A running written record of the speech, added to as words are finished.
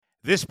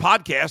This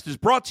podcast is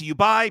brought to you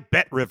by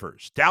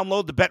BetRivers.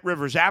 Download the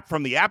BetRivers app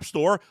from the App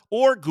Store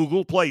or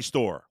Google Play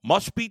Store.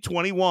 Must be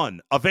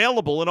 21.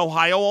 Available in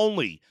Ohio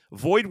only.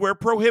 Void where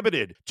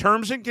prohibited.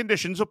 Terms and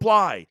conditions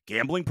apply.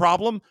 Gambling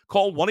problem?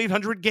 Call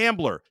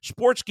 1-800-GAMBLER.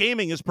 Sports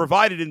gaming is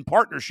provided in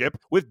partnership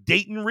with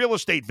Dayton Real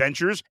Estate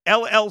Ventures,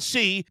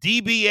 LLC,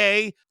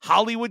 DBA,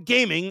 Hollywood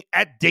Gaming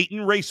at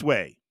Dayton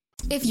Raceway.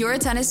 If you're a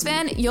tennis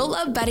fan, you'll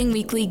love Betting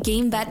Weekly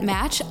Game Bet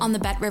Match on the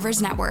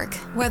BetRivers Network.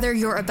 Whether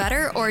you're a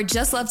bettor or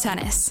just love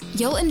tennis,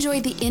 you'll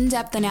enjoy the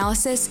in-depth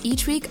analysis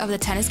each week of the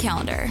tennis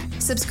calendar.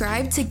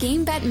 Subscribe to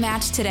Game Bet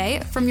Match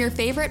today from your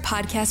favorite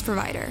podcast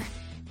provider.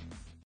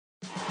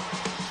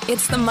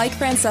 It's the Mike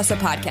Francesa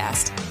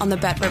Podcast on the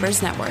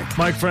BetRivers Network.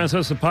 Mike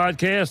Francesa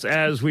Podcast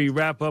as we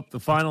wrap up the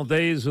final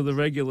days of the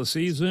regular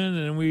season,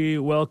 and we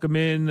welcome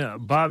in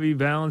Bobby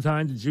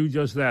Valentine to do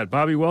just that.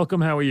 Bobby,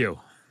 welcome. How are you?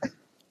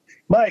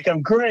 Mike,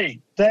 I'm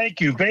great. Thank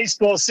you.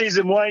 Baseball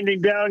season winding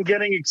down,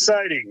 getting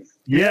exciting.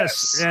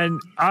 Yes. And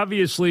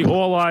obviously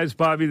all eyes,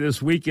 Bobby, this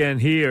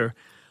weekend here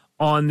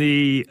on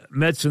the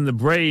Mets and the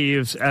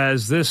Braves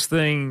as this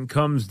thing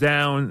comes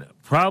down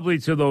probably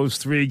to those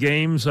three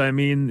games. I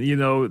mean,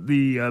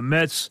 the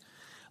Mets,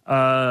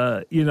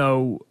 have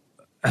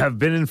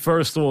been in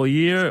first all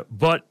year,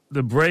 but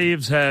the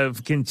Braves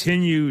have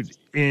continued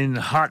in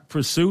hot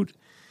pursuit.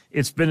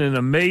 It's been an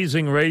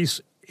amazing race.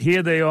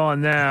 Here they are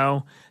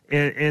now.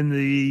 In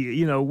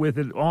the, with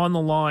it on the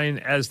line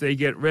as they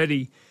get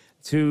ready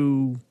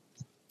to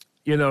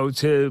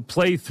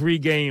play three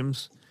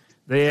games.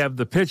 They have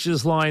the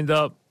pitchers lined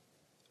up.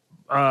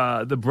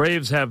 The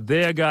Braves have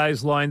their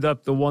guys lined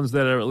up, the ones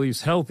that are at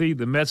least healthy.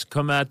 The Mets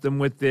come at them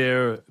with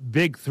their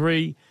big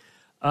three.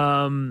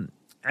 And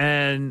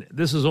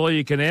this is all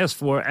you can ask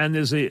for. And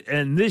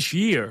this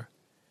year,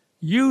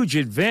 huge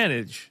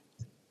advantage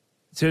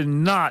to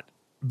not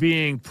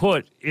being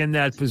put in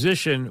that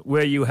position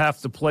where you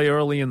have to play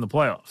early in the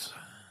playoffs.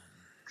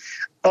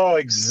 Oh,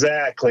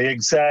 exactly,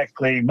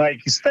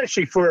 Mike,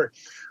 especially for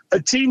a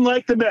team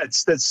like the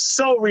Mets that's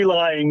so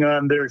relying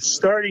on their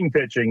starting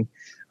pitching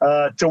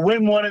to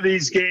win one of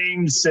these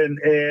games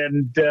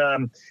and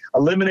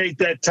eliminate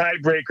that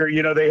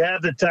tiebreaker. They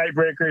have the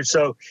tiebreaker,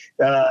 so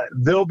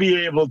they'll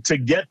be able to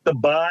get the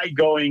bye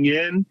going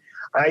in.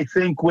 I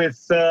think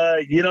with,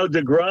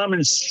 DeGrom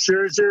and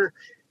Scherzer,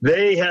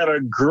 they have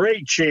a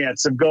great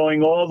chance of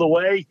going all the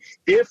way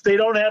if they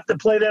don't have to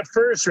play that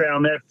first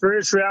round. That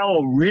first round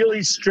will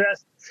really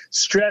stress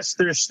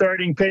their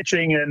starting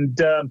pitching, and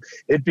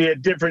it'd be a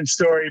different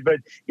story. But,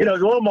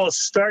 almost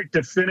start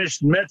to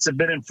finish, Mets have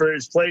been in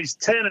first place,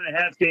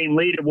 10.5 game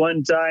lead at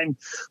one time.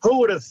 Who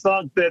would have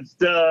thought that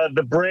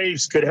the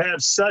Braves could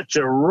have such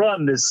a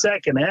run the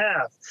second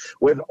half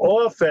with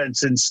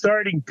offense and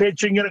starting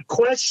pitching and a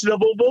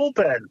questionable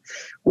bullpen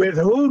with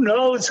who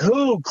knows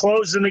who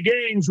closing the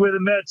games where the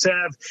Mets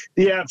have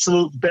the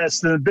absolute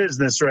best in the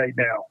business right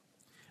now?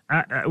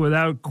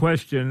 Without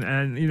question.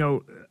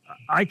 And,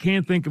 I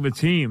can't think of a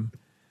team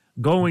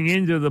going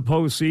into the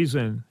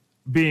postseason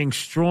being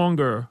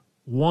stronger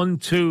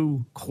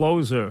 1-2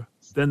 closer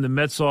than the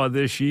Mets are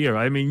this year.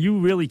 I mean, you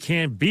really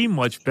can't be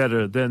much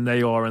better than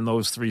they are in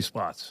those three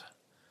spots.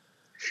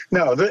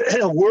 No,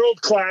 the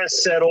world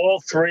class at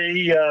all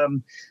three,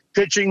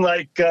 pitching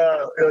like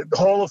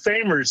Hall of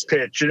Famers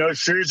pitch.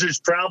 Scherzer's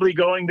probably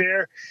going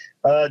there.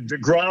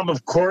 DeGrom,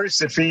 of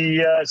course, if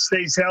he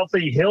stays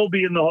healthy, he'll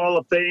be in the Hall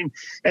of Fame.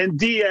 And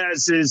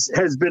Diaz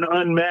has been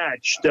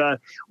unmatched.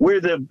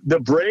 Where the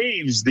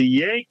Braves, the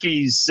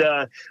Yankees,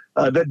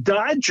 the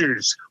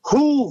Dodgers,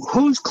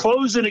 who's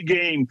closing a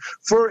game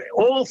for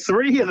all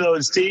three of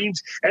those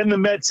teams, and the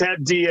Mets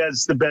have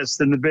Diaz, the best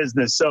in the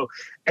business. So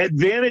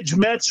advantage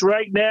Mets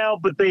right now,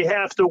 but they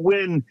have to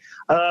win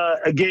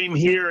a game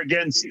here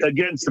against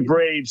the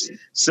Braves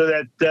so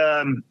that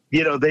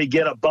they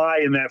get a bye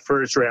in that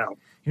first round.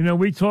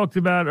 We talked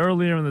about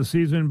earlier in the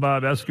season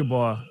Bob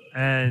Escobar,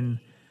 and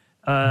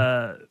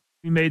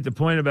he made the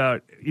point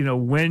about,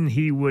 when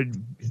he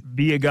would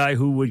be a guy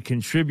who would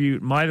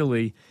contribute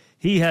mightily.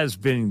 He has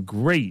been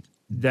great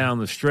down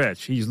the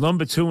stretch. He's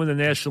number 2 in the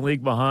National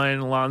League behind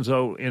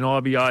Alonso in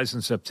RBIs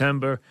in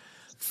September.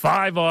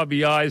 5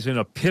 RBIs in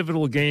a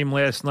pivotal game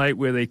last night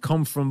where they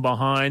come from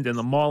behind, and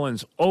the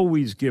Marlins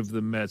always give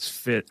the Mets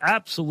fit.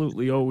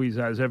 Absolutely always,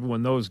 as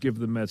everyone knows, give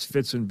the Mets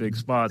fits in big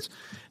spots.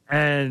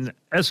 And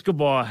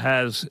Escobar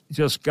has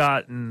just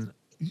gotten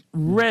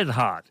red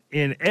hot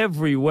in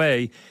every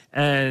way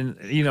and,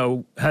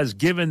 has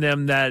given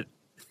them that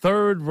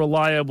third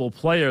reliable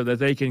player that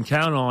they can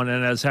count on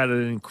and has had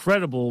an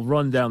incredible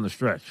run down the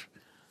stretch.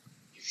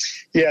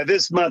 Yeah,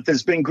 this month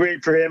has been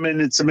great for him,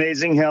 and it's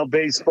amazing how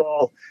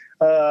baseball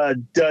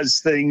does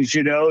things.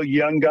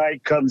 Young guy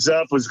comes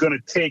up, was going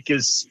to take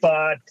his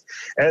spot.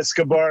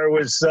 Escobar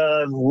was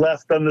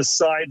left on the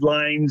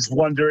sidelines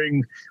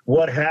wondering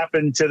what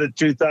happened to the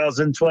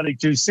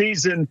 2022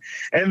 season.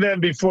 And then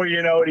before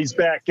you know it, he's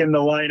back in the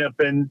lineup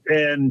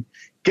and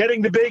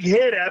getting the big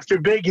hit after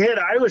big hit.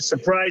 I was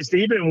surprised,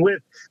 even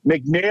with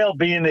McNeil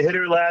being the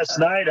hitter last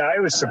night, I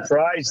was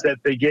surprised that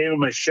they gave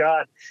him a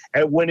shot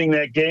at winning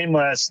that game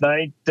last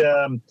night.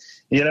 And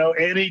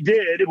he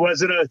did. It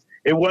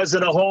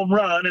wasn't a home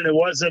run, and it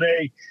wasn't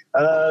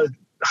a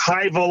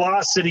high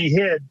velocity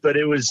hit, but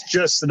it was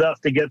just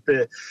enough to get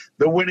the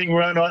winning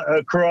run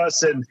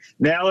across. And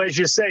now, as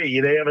you say,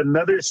 they have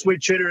another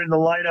switch hitter in the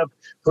lineup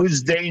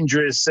who's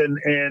dangerous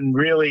and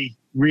really,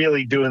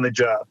 really doing the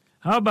job.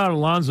 How about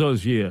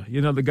Alonso's year?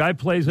 The guy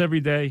plays every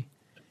day.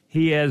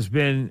 He has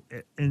been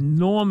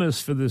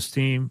enormous for this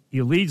team.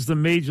 He leads the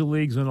major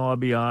leagues in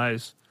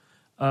RBIs.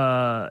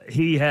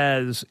 He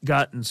has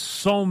gotten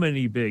so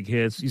many big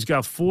hits. He's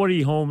got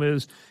 40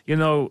 homers.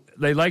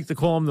 They like to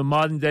call him the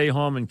modern-day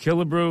Harmon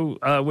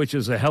Killebrew, which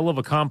is a hell of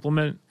a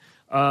compliment.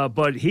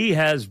 But he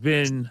has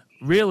been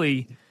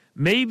really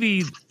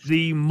maybe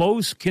the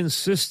most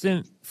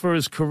consistent for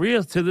his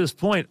career to this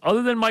point,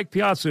 other than Mike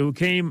Piazza, who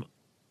came,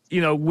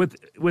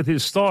 with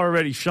his star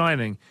already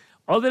shining.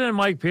 Other than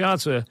Mike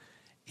Piazza,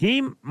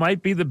 he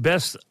might be the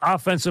best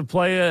offensive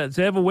player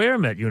to ever wear a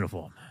Met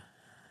uniform.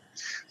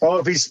 Oh,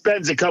 if he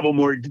spends a couple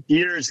more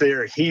years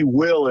there, he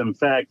will, in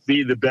fact,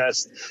 be the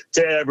best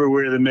to ever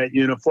wear the Met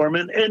uniform.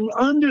 And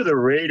under the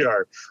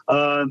radar,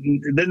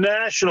 the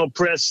national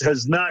press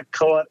has not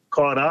caught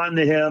on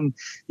to him,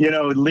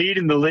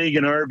 leading the league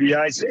in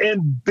RBIs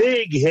and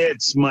big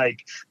hits,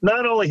 Mike.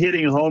 Not only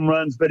hitting home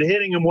runs, but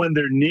hitting them when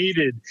they're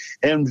needed.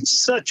 And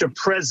such a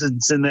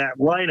presence in that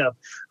lineup.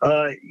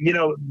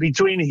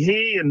 Between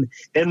he and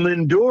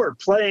Lindor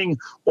playing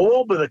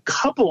all but a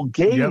couple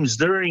games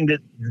during the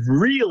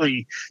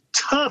really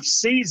tough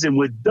season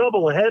with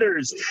double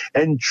headers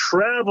and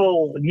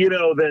travel,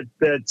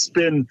 that's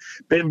been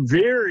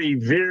very,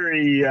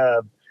 very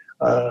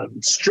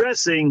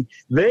stressing.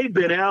 They've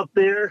been out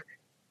there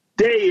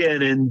day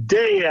in and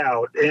day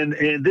out,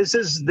 and this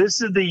is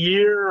the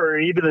year or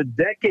even a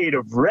decade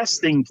of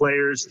resting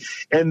players,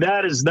 and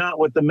that is not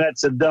what the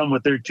Mets have done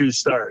with their two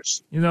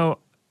stars.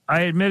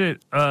 I admit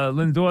it,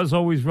 Lindor's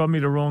always rubbed me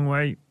the wrong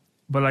way,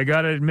 but I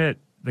got to admit,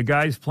 the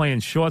guy's playing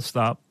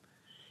shortstop.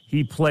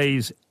 He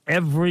plays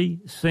every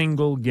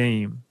single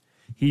game.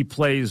 He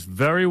plays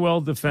very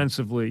well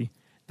defensively.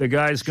 The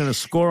guy's going to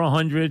score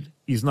 100.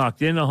 He's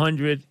knocked in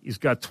 100. He's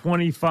got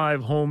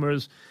 25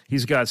 homers.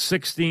 He's got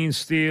 16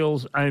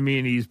 steals. I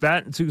mean, he's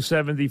batting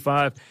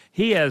 .275.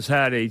 He has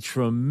had a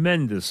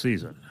tremendous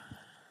season.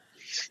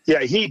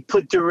 Yeah, he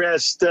put to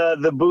rest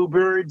the Boo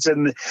Birds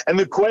and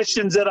the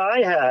questions that I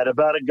had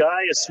about a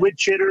guy, a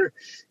switch hitter,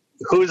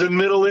 who's a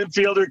middle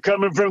infielder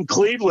coming from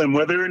Cleveland,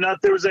 whether or not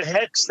there was a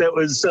hex that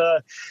was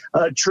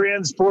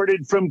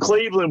transported from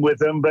Cleveland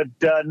with him. But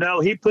no,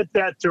 he put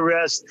that to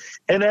rest.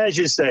 And as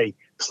you say,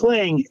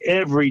 playing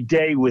every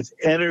day with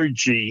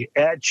energy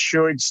at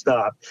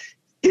shortstop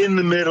in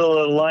the middle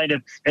of the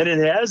lineup. And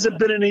it hasn't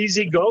been an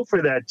easy go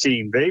for that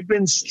team. They've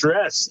been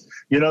stressed.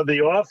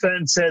 The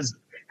offense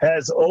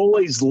has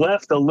always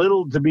left a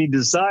little to be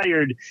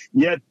desired,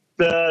 yet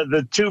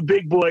the two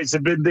big boys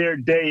have been there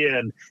day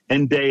in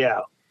and day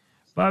out.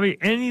 Bobby,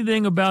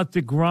 anything about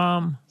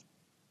DeGrom?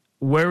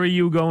 Where are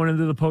you going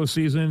into the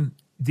postseason?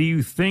 Do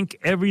you think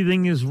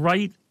everything is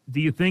right? Do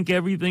you think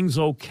everything's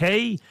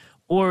okay?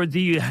 Or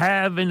do you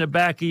have in the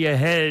back of your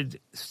head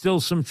still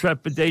some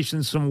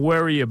trepidation, some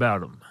worry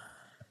about him?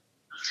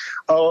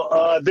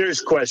 There's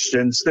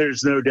questions.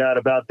 There's no doubt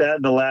about that.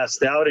 In the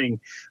last outing,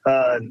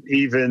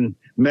 even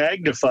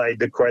magnified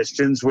the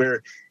questions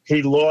where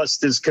he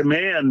lost his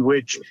command,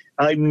 which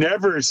I've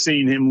never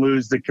seen him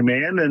lose the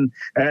command. And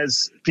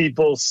as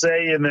people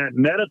say in that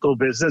medical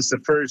business, the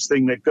first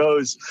thing that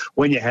goes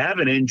when you have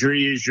an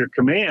injury is your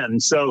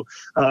command. So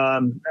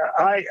I'm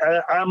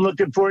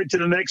looking forward to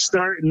the next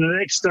start and the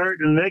next start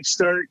and the next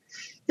start.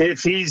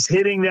 If he's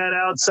hitting that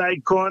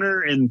outside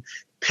corner and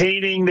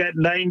painting that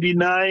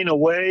 99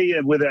 away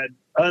and with that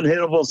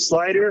unhittable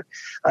slider,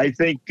 I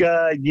think,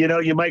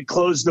 you might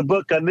close the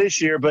book on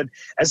this year. But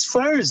as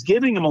far as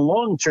giving him a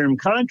long-term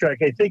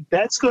contract, I think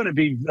that's going to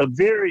be a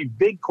very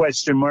big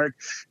question mark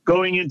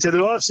going into the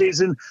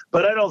offseason.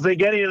 But I don't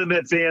think any of the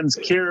Met fans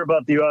care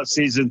about the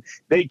offseason.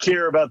 They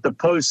care about the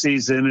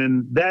postseason,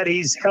 and that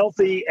he's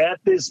healthy at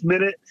this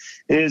minute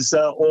is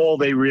all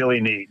they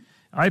really need.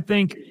 I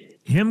think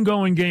him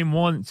going game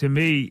one, to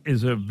me,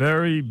 is a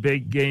very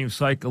big game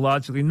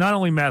psychologically, not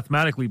only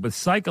mathematically, but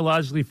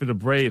psychologically for the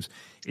Braves.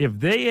 If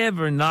they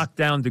ever knock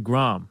down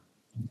DeGrom,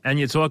 and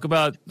you talk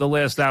about the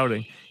last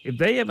outing, if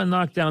they ever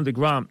knock down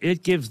DeGrom,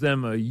 it gives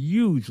them a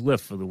huge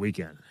lift for the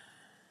weekend.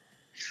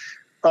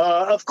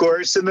 Of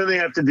course, and then they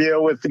have to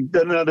deal with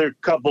another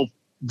couple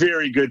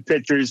very good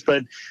pitchers.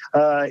 But,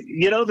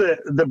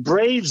 the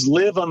Braves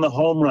live on the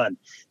home run.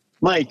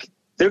 Mike,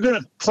 they're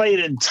going to play an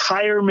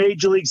entire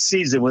Major League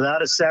season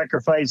without a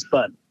sacrifice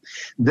bunt.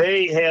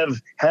 They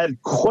have had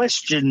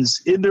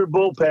questions in their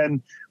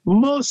bullpen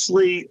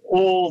mostly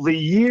all the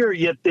year,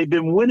 yet they've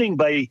been winning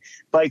by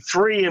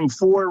 3 and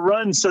 4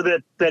 runs, so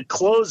that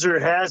closer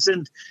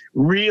hasn't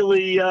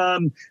really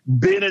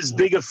been as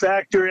big a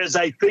factor as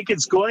I think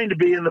it's going to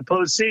be in the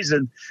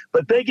postseason.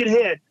 But they can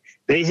hit.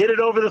 They hit it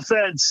over the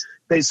fence.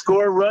 They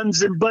score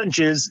runs in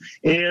bunches,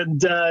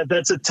 and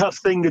that's a tough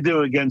thing to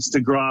do against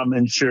DeGrom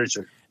and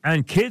Scherzer.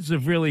 And kids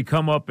have really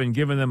come up and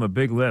given them a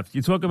big lift.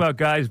 You talk about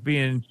guys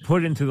being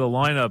put into the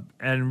lineup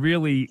and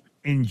really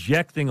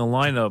injecting a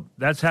lineup.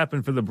 That's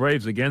happened for the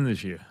Braves again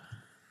this year.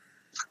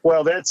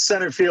 Well, that's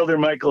center fielder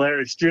Michael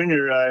Harris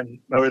Jr.,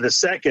 or the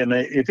second.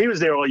 If he was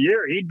there all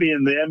year, he'd be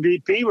in the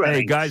MVP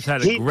running. Hey, guys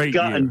had a great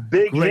year. He'd gotten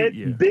big hit,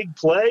 year. Big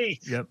play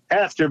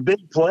after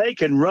big play,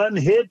 can run,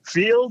 hit,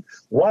 field.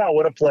 Wow,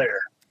 what a player.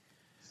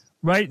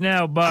 Right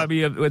now,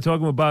 Bobby, we're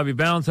talking with Bobby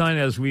Valentine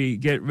as we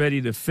get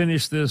ready to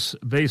finish this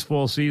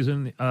baseball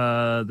season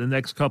the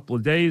next couple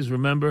of days.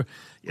 Remember,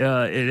 it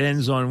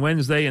ends on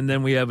Wednesday, and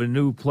then we have a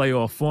new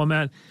playoff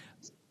format.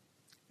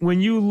 When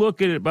you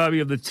look at it, Bobby,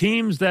 of the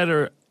teams that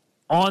are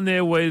on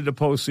their way to the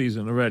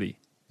postseason already,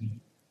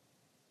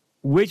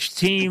 which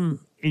team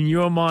in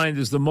your mind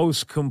is the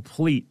most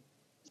complete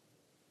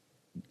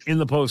in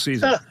the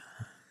postseason?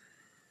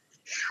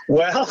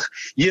 Well,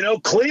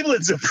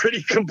 Cleveland's a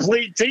pretty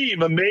complete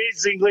team.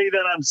 Amazingly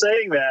that I'm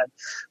saying that.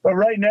 But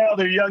right now,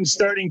 their young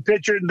starting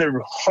pitcher and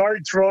their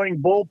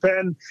hard-throwing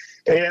bullpen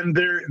and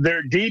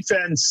their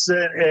defense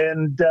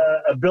and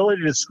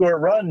ability to score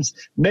runs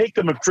make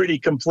them a pretty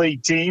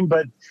complete team.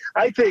 But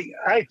I think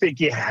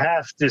you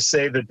have to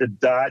say that the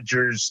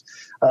Dodgers,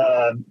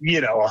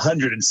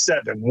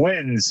 107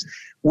 wins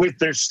with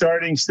their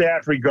starting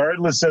staff,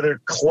 regardless of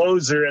their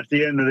closer at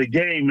the end of the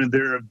game, and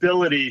their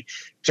ability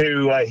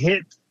to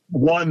hit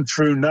 1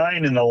 through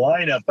 9 in the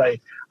lineup.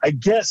 I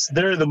guess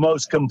they're the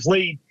most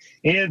complete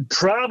and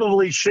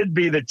probably should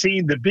be the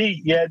team to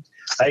beat. Yet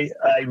I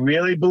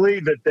really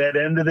believe that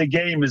end of the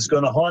game is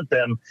going to haunt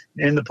them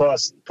in the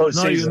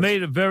postseason. No, you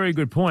made a very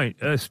good point,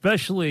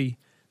 especially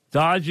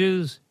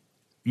Dodgers,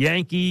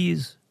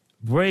 Yankees,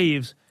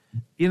 Braves.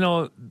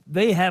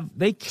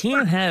 They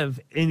can't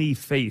have any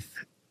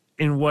faith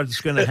in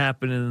what's going to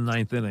happen in the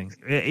ninth inning.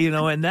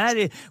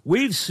 And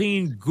we've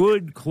seen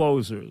good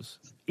closers,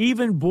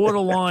 even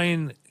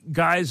borderline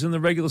guys in the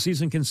regular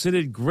season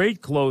considered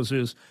great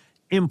closers,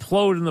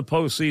 implode in the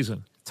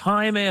postseason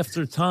time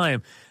after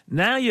time.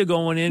 Now you're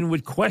going in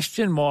with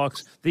question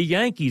marks. The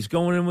Yankees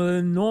going in with an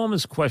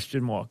enormous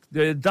question mark.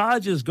 The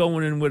Dodgers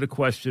going in with a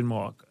question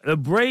mark. The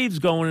Braves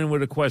going in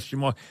with a question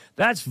mark.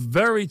 That's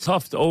very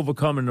tough to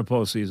overcome in the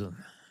postseason.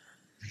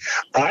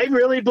 I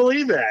really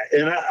believe that,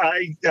 and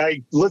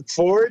I look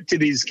forward to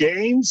these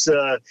games.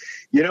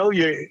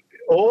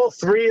 All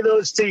three of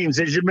those teams,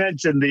 as you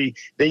mentioned, the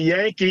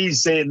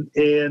Yankees and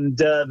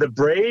the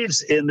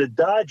Braves and the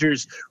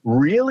Dodgers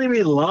really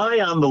rely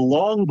on the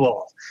long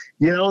ball.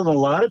 And a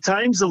lot of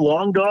times the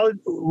long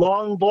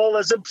ball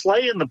doesn't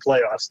play in the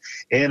playoffs.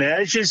 And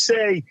as you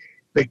say,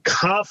 the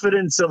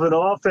confidence of an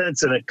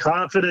offense and a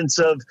confidence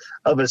of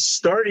a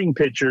starting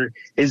pitcher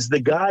is the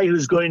guy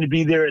who's going to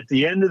be there at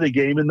the end of the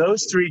game. And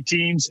those three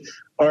teams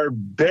are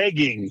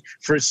begging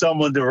for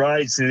someone to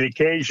rise to the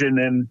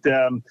occasion.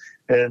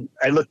 And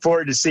I look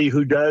forward to see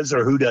who does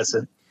or who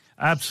doesn't.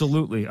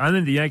 Absolutely. I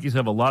think the Yankees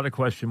have a lot of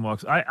question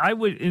marks. I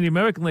would, in the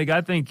American League,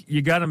 I think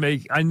you got to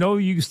make, I know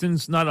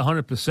Houston's not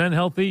 100%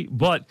 healthy,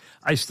 but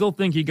I still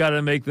think you got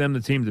to make them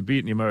the team to beat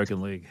in the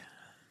American League.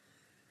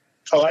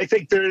 Oh, I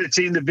think they're the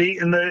team to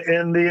beat in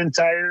the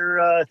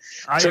entire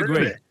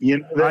tournament.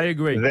 I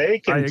agree. They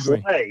can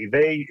play.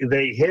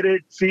 They hit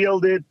it,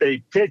 field it, they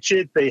pitch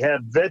it. They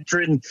have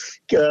veteran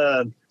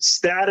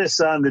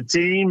status on the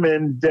team,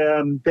 and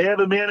they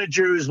have a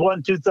manager who's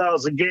won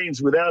 2,000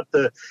 games without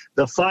the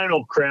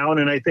final crown,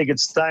 and I think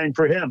it's time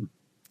for him.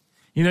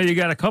 You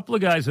got a couple of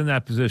guys in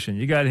that position.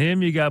 You got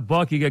him, you got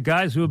Buck, you got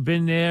guys who have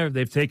been there.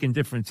 They've taken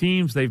different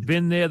teams. They've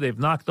been there. They've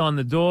knocked on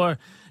the door.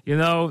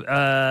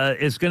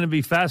 It's going to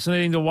be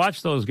fascinating to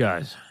watch those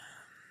guys.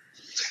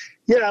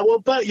 Yeah, well,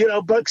 but,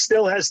 Buck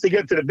still has to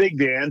get to the big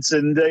dance,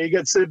 and he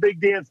gets to the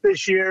big dance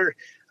this year.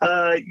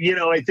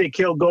 I think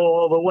he'll go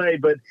all the way,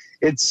 but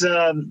it's,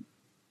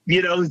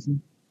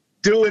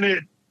 doing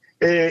it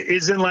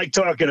isn't like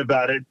talking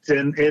about it.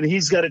 And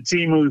he's got a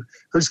team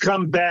who's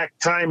come back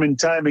time and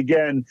time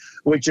again,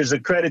 which is a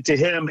credit to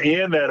him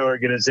and that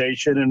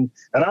organization. And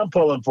I'm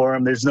pulling for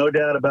him. There's no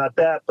doubt about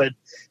that, but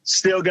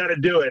still got to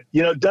do it.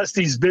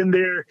 Dusty's been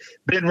there,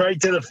 been right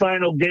to the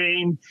final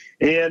game,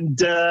 and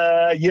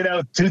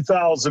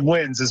 2,000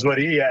 wins is what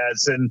he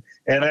has. And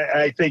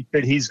I think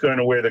that he's going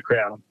to wear the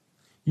crown.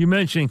 You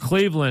mentioned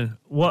Cleveland.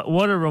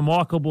 What a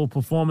remarkable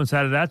performance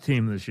out of that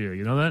team this year.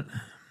 You know that?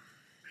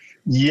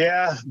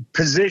 Yeah,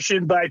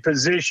 position by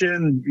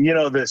position,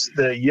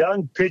 the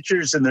young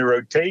pitchers in the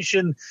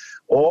rotation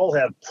all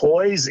have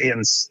poise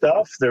and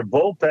stuff. Their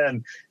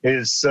bullpen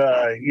is,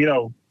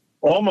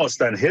 almost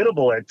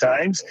unhittable at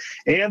times,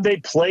 and they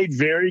played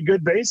very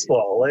good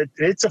baseball.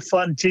 It's a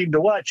fun team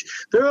to watch.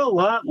 They're a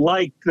lot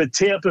like the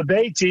Tampa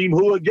Bay team,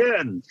 who,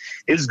 again,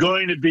 is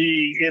going to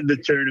be in the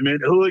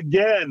tournament, who,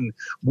 again,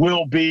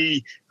 will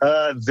be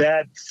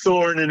that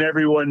thorn in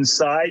everyone's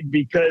side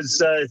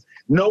because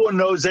no one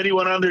knows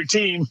anyone on their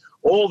team.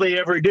 All they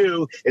ever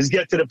do is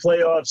get to the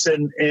playoffs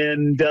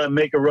and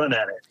make a run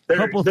at it.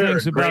 They're a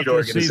great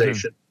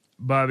organization.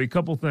 Bobby,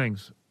 couple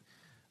things.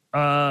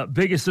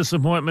 biggest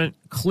disappointment,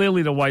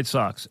 clearly the White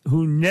Sox,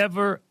 who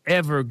never,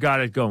 ever got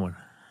it going.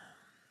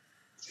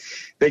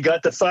 They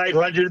got to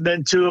 500,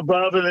 then 2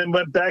 above, and then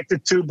went back to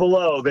 2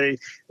 below. They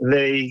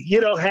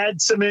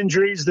had some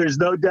injuries. There's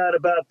no doubt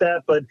about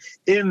that. But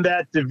in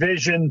that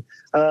division,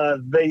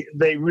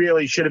 they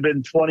really should have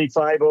been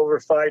 25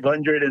 over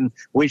 500, and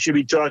we should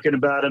be talking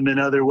about them in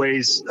other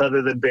ways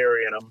other than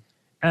burying them.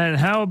 And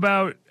how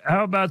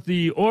about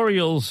the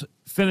Orioles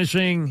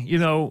finishing,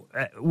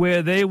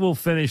 where they will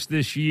finish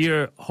this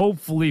year,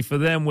 hopefully for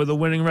them with a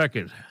winning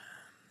record?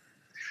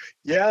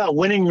 Yeah,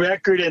 winning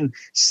record and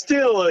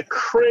still a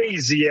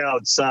crazy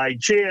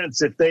outside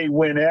chance if they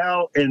win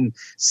out and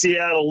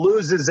Seattle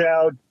loses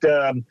out.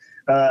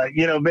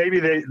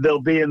 Maybe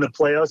they'll be in the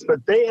playoffs.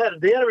 But they had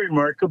a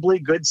remarkably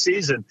good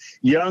season.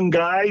 Young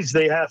guys,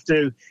 they have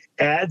to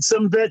add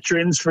some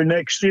veterans for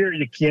next year.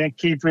 You can't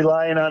keep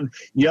relying on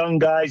young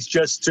guys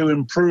just to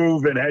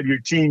improve and have your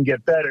team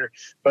get better.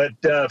 But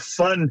a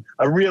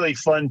really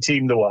fun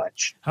team to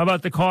watch. How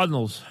about the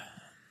Cardinals?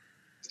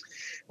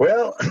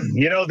 Well,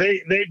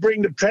 they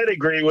bring the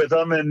pedigree with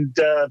them, and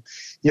a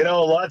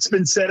lot's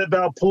been said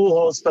about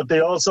Pujols, but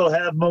they also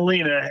have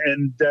Molina,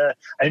 and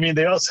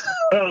they also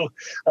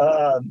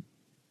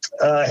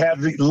have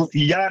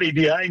Yachty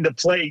behind the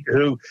plate,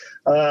 who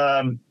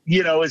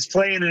is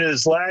playing in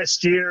his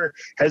last year,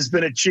 has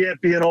been a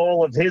champion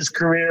all of his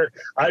career.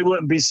 I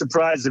wouldn't be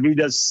surprised if he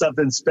does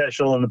something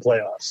special in the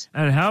playoffs.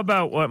 And how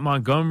about what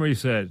Montgomery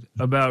said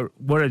about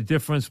what a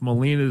difference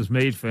Molina's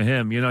made for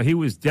him? He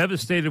was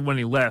devastated when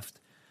he left.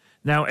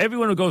 Now,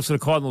 everyone who goes to the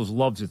Cardinals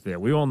loves it there.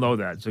 We all know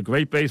that. It's a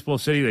great baseball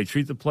city. They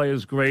treat the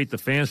players great. The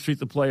fans treat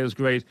the players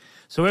great.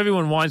 So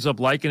everyone winds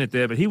up liking it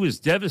there. But he was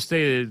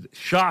devastated,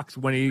 shocked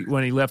when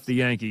he left the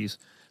Yankees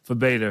for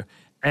Bader.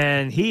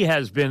 And he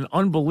has been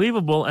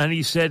unbelievable. And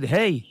he said,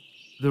 hey,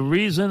 the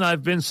reason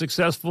I've been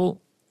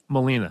successful,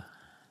 Molina.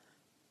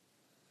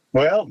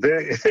 Well,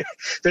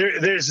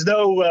 there's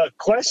no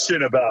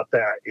question about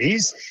that.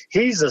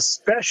 He's a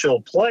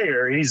special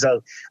player. He's a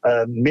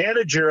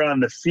manager on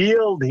the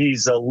field.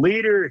 He's a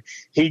leader.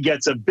 He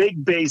gets a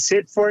big base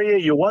hit for you.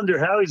 You wonder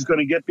how he's going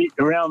to get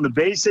around the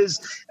bases.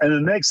 And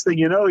the next thing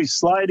you know, he's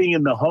sliding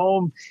in the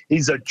home.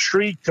 He's a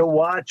treat to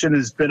watch and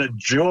has been a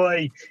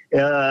joy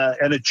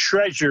and a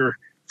treasure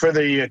for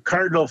the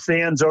Cardinal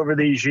fans over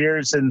these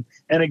years. And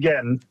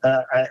again,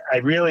 I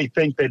really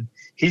think that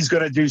he's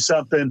going to do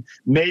something.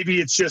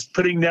 Maybe it's just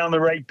putting down the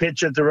right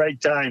pitch at the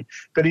right time,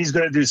 but he's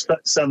going to do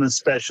something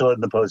special in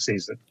the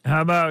postseason.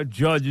 How about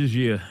Judge's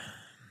year?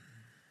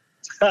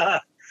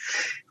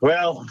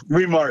 Well,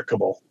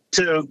 remarkable.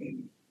 To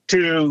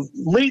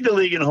lead the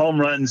league in home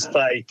runs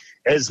by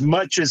as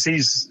much as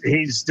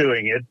he's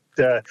doing it,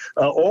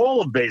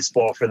 all of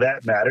baseball for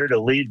that matter, to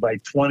lead by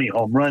 20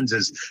 home runs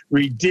is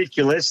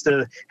ridiculous.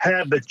 To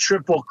have the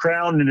triple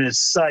crown in his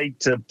sight,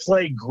 to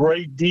play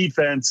great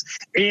defense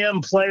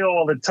and play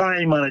all the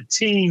time on a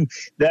team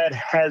that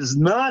has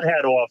not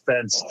had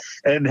offense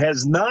and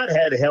has not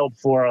had help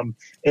for him.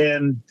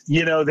 And,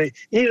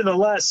 even the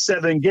last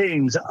 7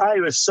 games, I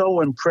was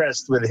so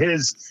impressed with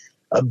his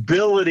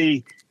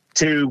ability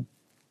to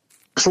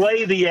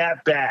play the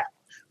at-bat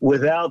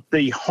without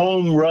the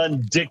home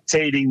run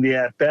dictating the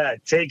at-bat,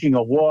 taking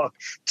a walk,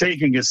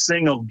 taking a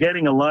single,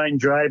 getting a line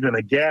drive and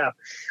a gap.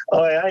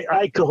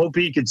 I hope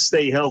he can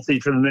stay healthy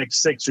for the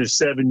next 6 or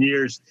 7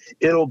 years.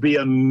 It'll be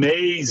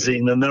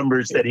amazing, the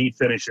numbers that he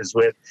finishes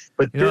with.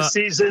 But this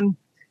season,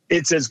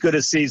 it's as good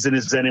a season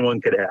as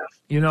anyone could have.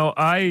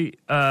 I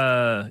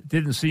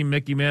didn't see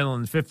Mickey Mantle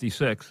in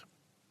 56,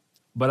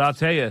 but I'll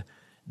tell you,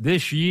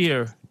 this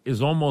year is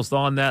almost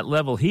on that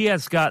level. He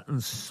has gotten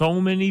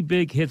so many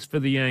big hits for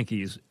the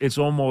Yankees. It's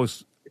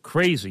almost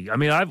crazy. I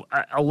mean,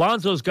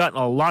 Alonso's gotten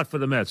a lot for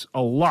the Mets,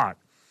 a lot.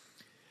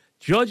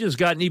 Judge has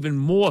gotten even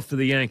more for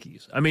the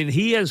Yankees. I mean,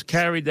 he has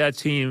carried that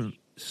team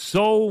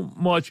so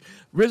much.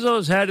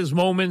 Rizzo's had his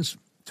moments.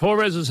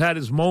 Torres has had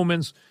his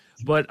moments.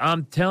 But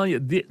I'm telling you,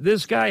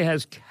 this guy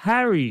has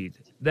carried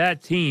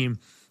that team.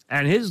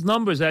 And his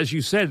numbers, as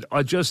you said,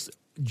 are just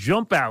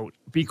jump out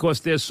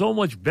because they're so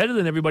much better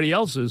than everybody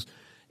else's.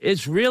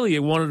 It's really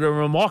one of the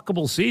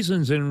remarkable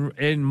seasons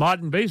in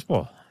modern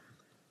baseball.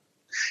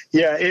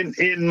 Yeah,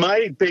 in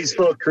my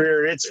baseball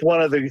career, it's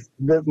one of the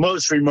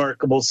most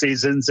remarkable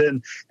seasons.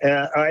 And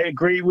I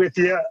agree with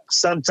you.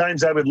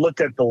 Sometimes I would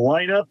look at the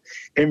lineup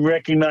and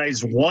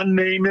recognize one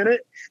name in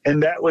it,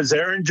 and that was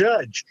Aaron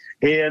Judge.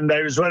 And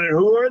I was wondering,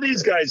 who are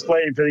these guys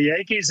playing for the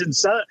Yankees? And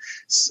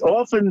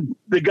often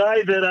the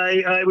guy that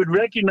I would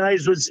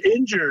recognize was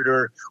injured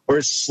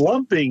or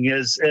slumping,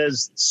 as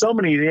so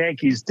many of the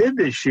Yankees did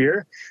this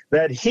year,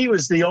 that he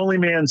was the only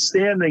man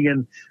standing.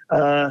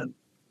 And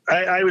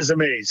I was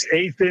amazed.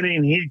 8th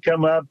inning, he'd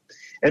come up.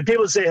 And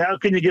people say, how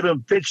can you give him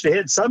a pitch to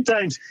hit?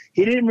 Sometimes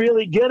he didn't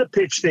really get a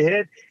pitch to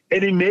hit,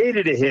 and he made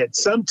it a hit.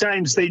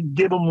 Sometimes they'd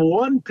give him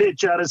 1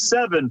 pitch out of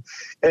 7,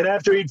 and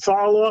after he'd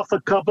fall off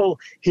a couple,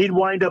 he'd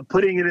wind up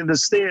putting it in the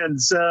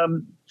stands.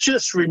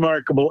 Just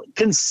remarkable.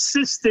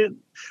 Consistent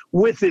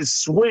with his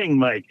swing,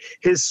 Mike.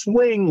 His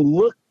swing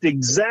looked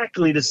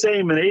exactly the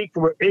same in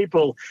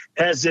April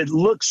as it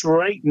looks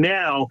right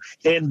now,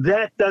 and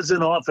that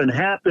doesn't often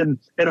happen,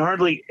 and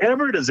hardly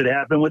ever does it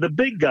happen with a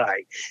big guy.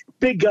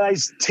 Big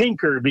guys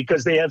tinker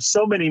because they have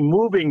so many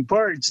moving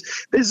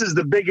parts. This is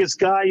the biggest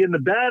guy in the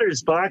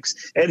batter's box,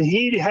 and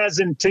he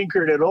hasn't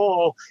tinkered at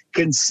all.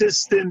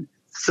 Consistent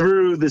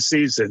through the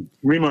season.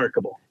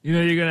 Remarkable. You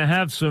know, you're going to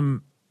have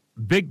some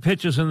big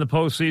pitchers in the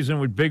postseason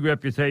with big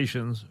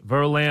reputations.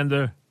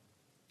 Verlander,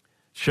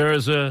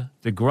 Scherzer,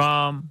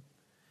 DeGrom.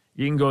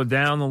 You can go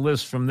down the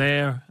list from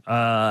there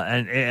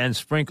and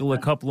sprinkle a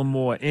couple of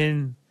more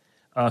in.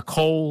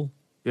 Cole,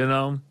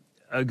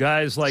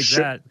 guys like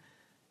that.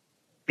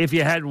 If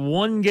you had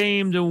one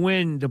game to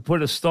win to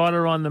put a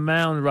starter on the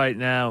mound right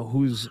now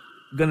who's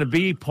going to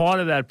be part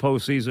of that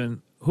postseason,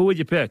 who would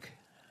you pick?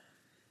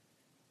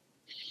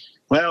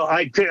 Well,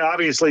 I'd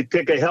obviously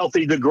pick a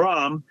healthy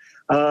DeGrom.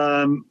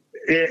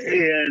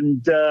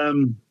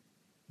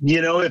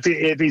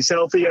 If he's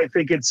healthy, I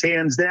think it's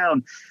hands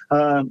down.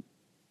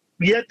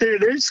 Yet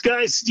there's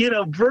guys,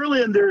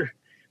 Verlander,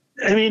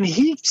 I mean,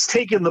 he's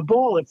taking the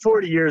ball at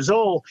 40 years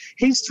old.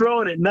 He's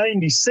throwing at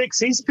 96.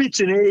 He's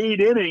pitching 8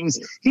 innings.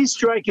 He's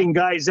striking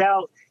guys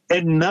out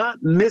and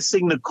not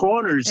missing the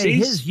corners. Hey,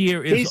 his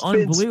year is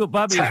unbelievable,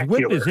 Bobby. His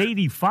whip is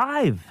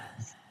 85.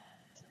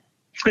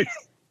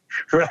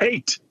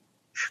 Right?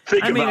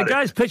 The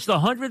guy's pitched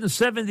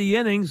 170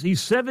 innings.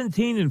 He's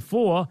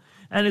 17-4,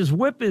 and his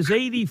whip is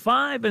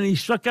 85, and he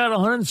struck out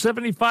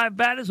 175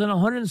 batters in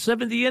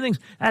 170 innings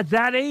at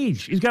that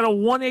age. He's got a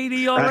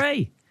 180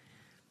 ERA.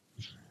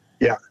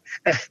 Yeah.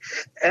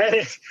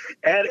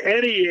 At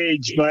any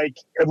age, Mike,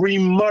 a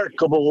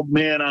remarkable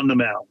man on the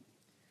mound.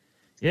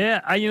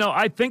 Yeah,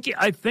 I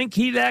think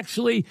he'd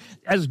actually,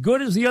 as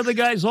good as the other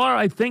guys are,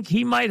 I think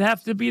he might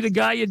have to be the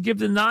guy you'd give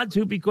the nod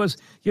to because,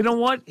 you know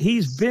what?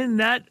 He's been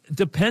that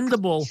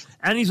dependable,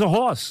 and he's a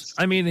horse.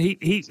 I mean,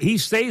 he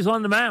stays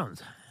on the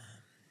mound.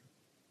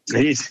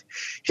 He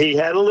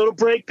had a little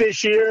break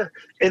this year,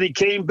 and he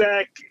came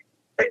back,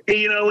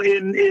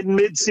 in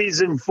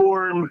midseason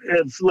form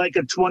of like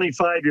a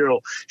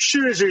 25-year-old.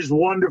 Scherzer's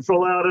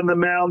wonderful out on the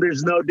mound.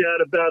 There's no doubt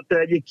about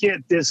that. You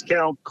can't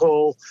discount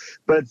Cole,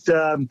 but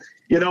a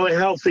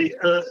healthy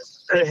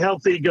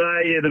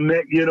guy in a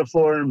Met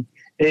uniform,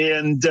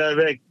 and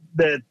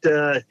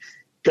that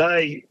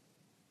guy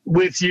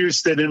with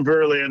Houston and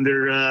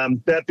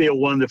Verlander, that'd be a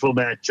wonderful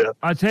matchup.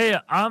 I tell you,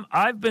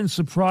 I've been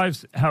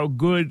surprised how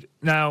good.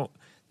 Now,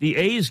 the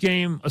A's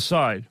game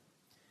aside,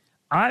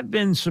 I've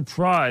been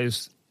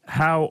surprised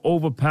how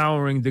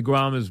overpowering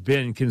DeGrom has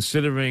been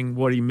considering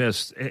what he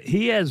missed.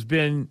 He has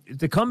been,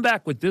 to come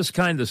back with this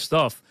kind of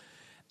stuff,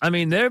 I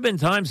mean, there have been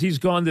times he's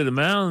gone to the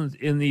mound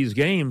in these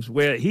games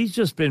where he's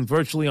just been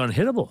virtually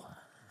unhittable.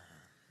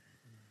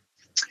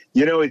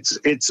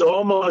 It's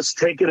almost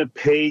taken a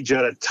page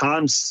out of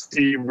Tom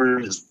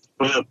Seaver's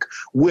book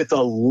with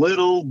a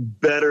little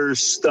better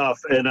stuff,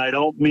 and I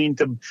don't mean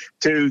to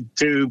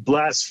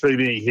blaspheme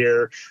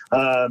here,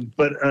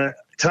 but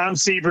Tom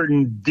Seaver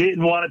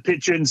didn't want to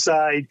pitch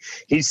inside.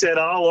 He said,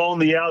 I'll own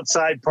the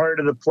outside part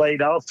of the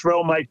plate. I'll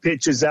throw my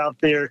pitches out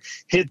there,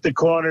 hit the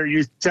corner.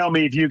 You tell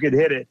me if you could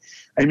hit it.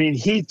 I mean,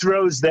 he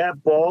throws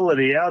that ball at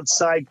the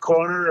outside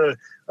corner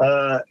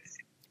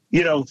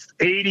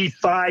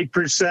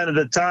 85% of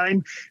the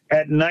time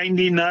at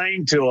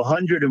 99 to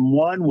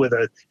 101 with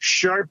a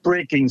sharp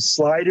breaking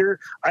slider.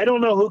 I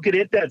don't know who could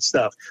hit that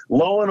stuff.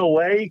 Low and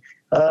away,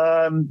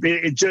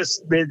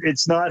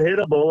 it's not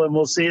hittable, and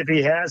we'll see if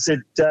he has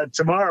it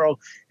tomorrow.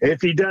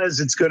 If he does,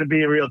 it's going to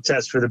be a real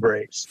test for the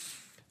Braves.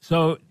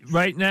 So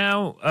right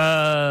now,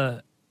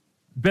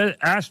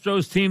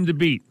 Astros team to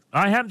beat.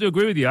 I have to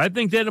agree with you. I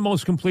think they're the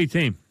most complete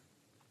team.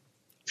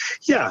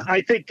 Yeah,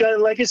 I think,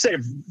 like I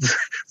said,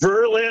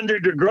 Verlander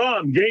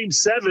DeGrom, Game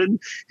 7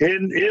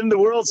 in the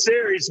World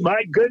Series.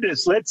 My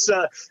goodness, let's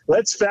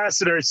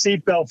fasten our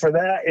seatbelt for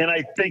that, and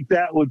I think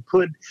that would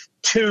put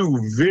 2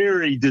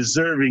 very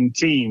deserving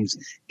teams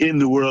in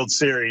the World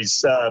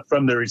Series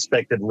from their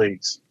respective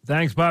leagues.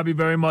 Thanks, Bobby,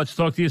 very much.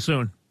 Talk to you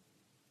soon.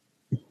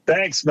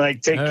 Thanks,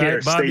 Mike. Take care.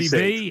 Right, Bobby Stay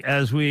safe. V,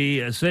 as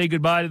we say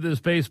goodbye to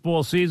this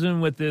baseball season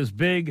with this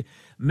big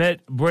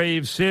Met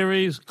Braves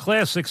series,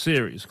 classic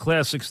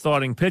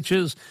starting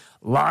pitches,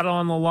 a lot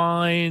on the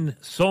line,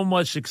 so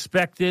much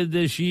expected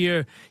this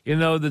year.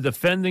 The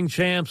defending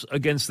champs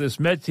against this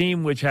Met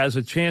team, which has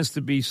a chance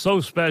to be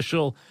so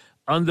special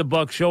under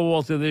Buck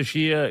Showalter this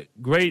year.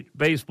 Great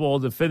baseball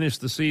to finish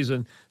the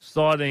season,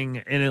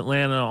 starting in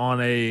Atlanta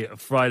on a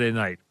Friday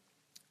night.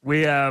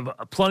 We have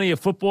plenty of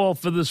football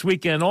for this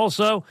weekend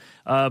also.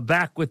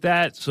 Back with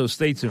that, so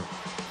stay tuned.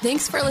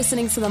 Thanks for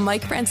listening to the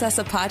Mike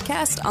Francesa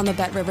podcast on the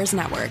Bet Rivers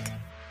Network.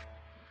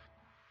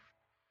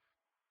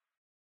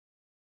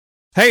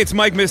 Hey, it's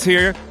Mike Miss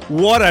here.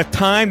 What a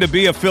time to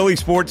be a Philly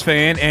sports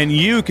fan, and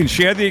you can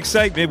share the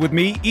excitement with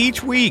me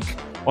each week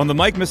on the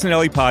Mike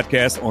Missinelli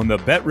podcast on the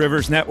Bet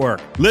Rivers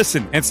Network.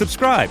 Listen and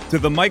subscribe to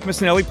the Mike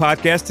Missinelli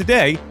podcast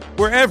today,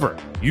 wherever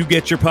you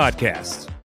get your podcasts.